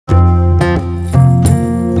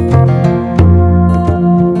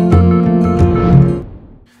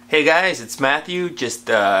Hey guys, it's Matthew. Just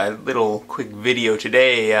a little quick video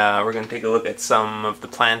today. We're going to take a look at some of the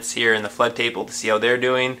plants here in the flood table to see how they're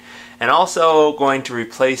doing, and also going to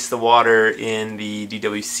replace the water in the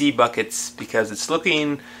DWC buckets because it's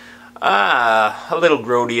looking a little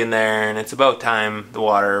grody in there, and it's about time the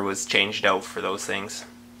water was changed out for those things.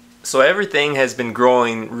 So everything has been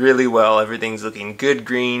growing really well. Everything's looking good,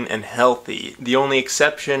 green, and healthy. The only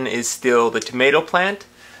exception is still the tomato plant.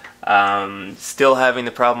 Still having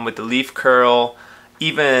the problem with the leaf curl.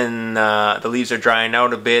 Even the leaves are drying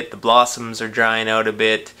out a bit, the blossoms are drying out a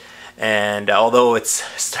bit, and although it's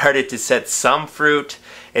started to set some fruit,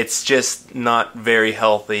 it's just not very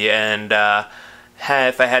healthy. And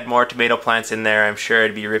if I had more tomato plants in there, I'm sure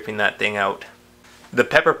I'd be ripping that thing out. The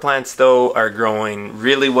pepper plants though are growing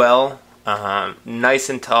really well,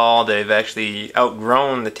 nice and tall. They've actually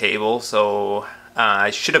outgrown the table, so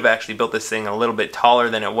I should have actually built this thing a little bit taller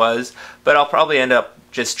than it was, but I'll probably end up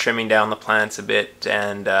just trimming down the plants a bit,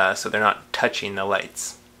 and so they're not touching the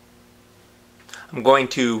lights. I'm going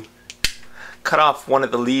to cut off one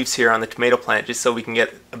of the leaves here on the tomato plant just so we can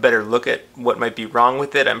get a better look at what might be wrong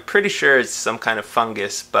with it. I'm pretty sure it's some kind of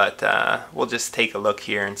fungus, but we'll just take a look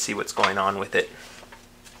here and see what's going on with it.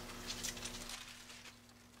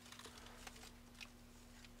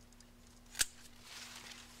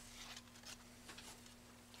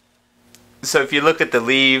 So if you look at the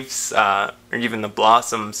leaves, or even the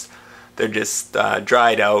blossoms, they're just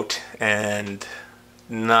dried out and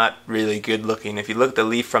not really good looking. If you look at the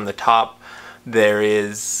leaf from the top, there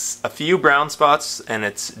is a few brown spots and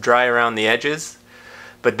it's dry around the edges.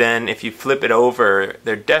 But then if you flip it over,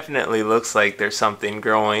 there definitely looks like there's something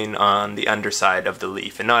growing on the underside of the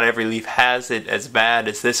leaf. And not every leaf has it as bad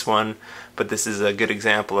as this one, but this is a good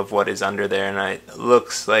example of what is under there. And it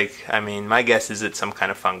looks like, I mean, my guess is it's some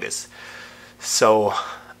kind of fungus. So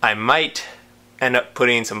I might end up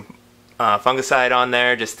putting some fungicide on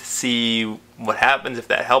there just to see what happens, if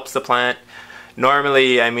that helps the plant.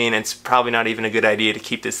 Normally, I mean, it's probably not even a good idea to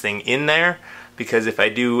keep this thing in there, because if I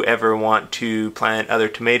do ever want to plant other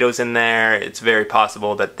tomatoes in there, it's very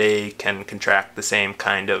possible that they can contract the same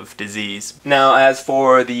kind of disease. Now, as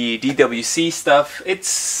for the DWC stuff,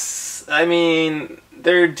 I mean,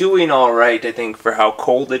 they're doing alright, I think, for how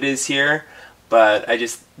cold it is here. But I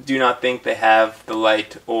just do not think they have the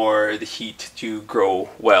light or the heat to grow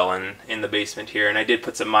well in the basement here. And I did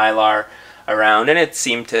put some mylar around, and it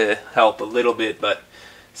seemed to help a little bit, but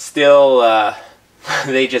still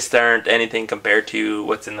they just aren't anything compared to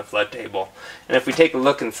what's in the flood table. And if we take a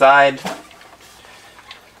look inside,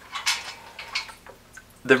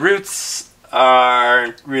 the roots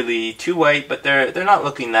aren't really too white, but they're not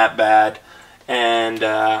looking that bad. And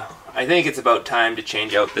I think it's about time to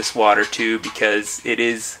change out this water too, because it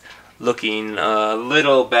is looking a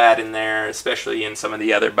little bad in there, especially in some of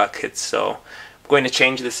the other buckets. So I'm going to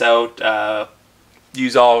change this out,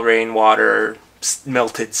 use all rainwater,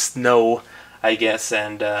 melted snow, I guess,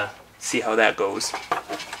 and see how that goes.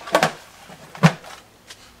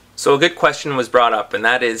 So a good question was brought up, and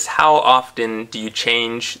that is, how often do you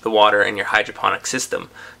change the water in your hydroponic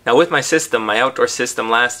system? Now with my system, my outdoor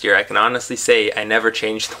system last year, I can honestly say I never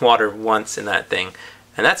changed the water once in that thing.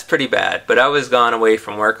 And that's pretty bad, but I was gone away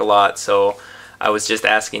from work a lot, so I was just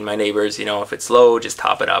asking my neighbors, you know, if it's low, just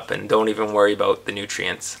top it up and don't even worry about the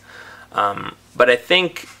nutrients. But I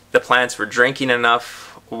think the plants were drinking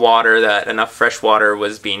enough water, that enough fresh water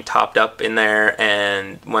was being topped up in there,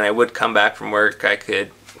 and when I would come back from work, I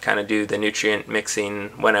could kind of do the nutrient mixing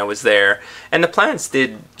when I was there, and the plants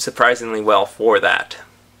did surprisingly well for that.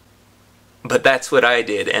 But that's what I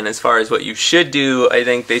did. And as far as what you should do, I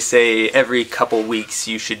think they say every couple weeks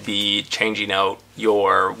you should be changing out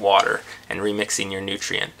your water and remixing your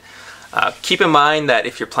nutrient. Keep in mind that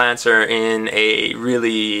if your plants are in a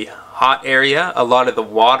really hot area, a lot of the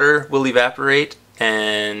water will evaporate,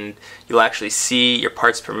 and you'll actually see your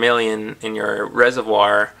parts per million in your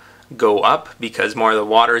reservoir go up because more of the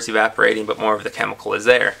water is evaporating, but more of the chemical is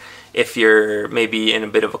there. If you're maybe in a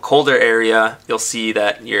bit of a colder area, you'll see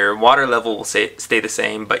that your water level will stay the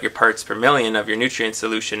same, but your parts per million of your nutrient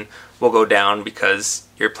solution will go down because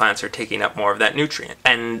your plants are taking up more of that nutrient.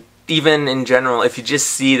 And even in general, if you just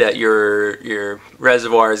see that your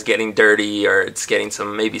reservoir is getting dirty, or it's getting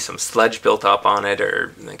maybe some sludge built up on it,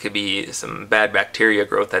 or there could be some bad bacteria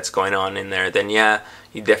growth that's going on in there, then yeah,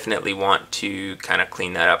 you definitely want to kind of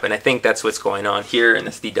clean that up. And I think that's what's going on here in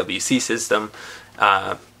this DWC system.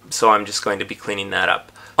 So I'm just going to be cleaning that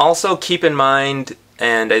up. Also keep in mind,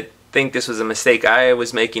 and I think this was a mistake I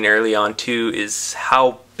was making early on too, is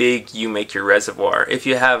how big you make your reservoir. If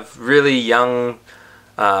you have really young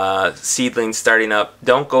seedlings starting up,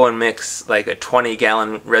 don't go and mix like a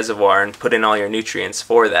 20-gallon reservoir and put in all your nutrients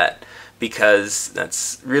for that, because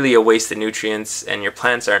that's really a waste of nutrients and your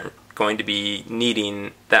plants aren't going to be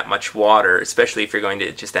needing that much water, especially if you're going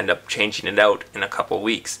to just end up changing it out in a couple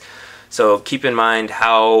weeks. So keep in mind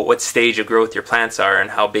what stage of growth your plants are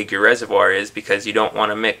and how big your reservoir is, because you don't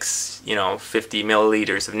want to mix 50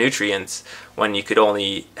 milliliters of nutrients when you could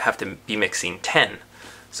only have to be mixing 10.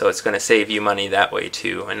 So it's going to save you money that way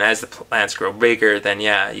too. And as the plants grow bigger, then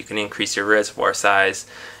yeah, you can increase your reservoir size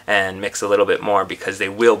and mix a little bit more, because they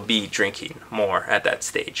will be drinking more at that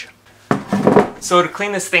stage. So to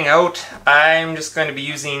clean this thing out, I'm just going to be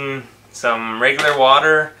using some regular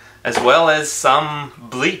water as well as some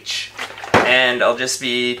bleach. And I'll just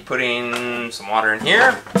be putting some water in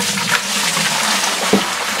here.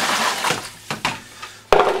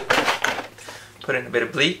 Put in a bit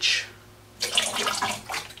of bleach.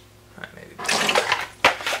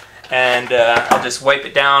 And I'll just wipe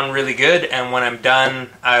it down really good, and when I'm done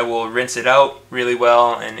I will rinse it out really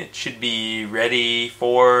well, and it should be ready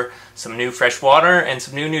for some new fresh water and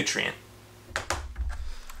some new nutrient.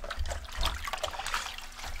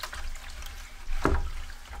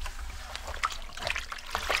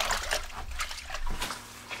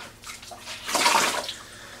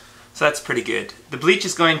 So that's pretty good. The bleach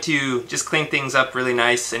is going to just clean things up really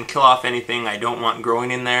nice and kill off anything I don't want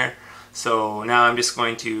growing in there. So now I'm just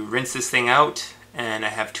going to rinse this thing out, and I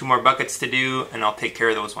have 2 more buckets to do, and I'll take care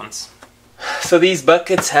of those ones. So these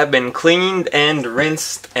buckets have been cleaned and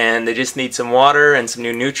rinsed, and they just need some water and some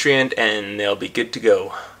new nutrient, and they'll be good to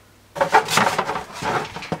go.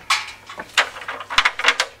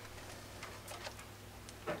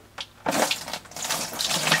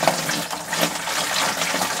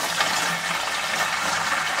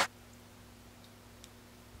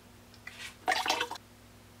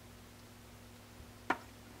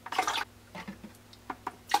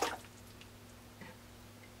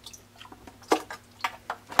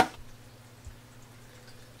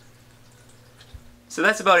 So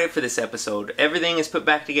that's about it for this episode. Everything is put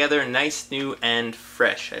back together nice, new, and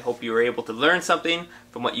fresh. I hope you were able to learn something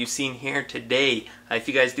from what you've seen here today. If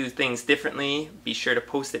you guys do things differently, be sure to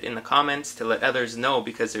post it in the comments to let others know,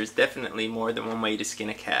 because there's definitely more than one way to skin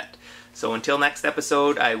a cat. So until next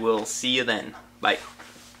episode, I will see you then. Bye.